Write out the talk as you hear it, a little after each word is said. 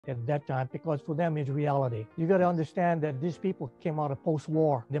at that time because for them it's reality. You got to understand that these people came out of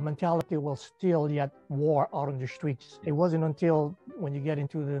post-war. Their mentality was still yet war out on the streets. It wasn't until when you get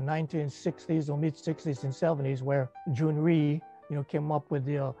into the 1960s or mid-60s and 70s where June Rhee, came up with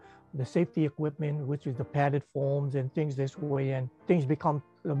the safety equipment, which is the padded foams and things this way, and things become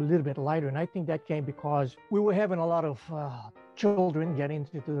a little bit lighter. And I think that came because we were having a lot of children getting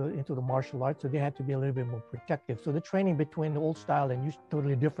into the martial arts, so they had to be a little bit more protective. So the training between the old style and new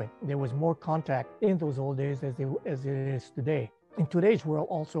totally different. There was more contact in those old days as it is today. In today's world,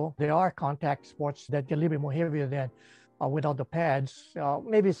 also there are contact sports that get a little bit more heavier than without the pads.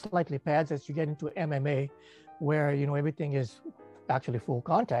 Maybe slightly pads as you get into MMA, where everything is actually full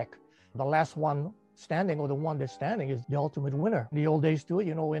contact. The last one standing or the one that's standing is the ultimate winner. In the old days too,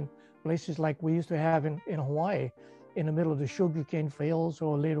 in places like we used to have in Hawaii, in the middle of the sugarcane fields,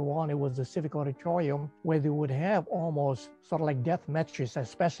 or later on it was the Civic Auditorium, where they would have almost sort of like death matches,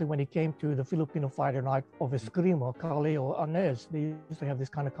 especially when it came to the Filipino fighter night of Eskrima, Kaleo, Arnez. They used to have this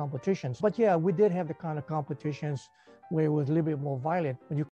kind of competitions. But yeah, we did have the kind of competitions where it was a little bit more violent. When you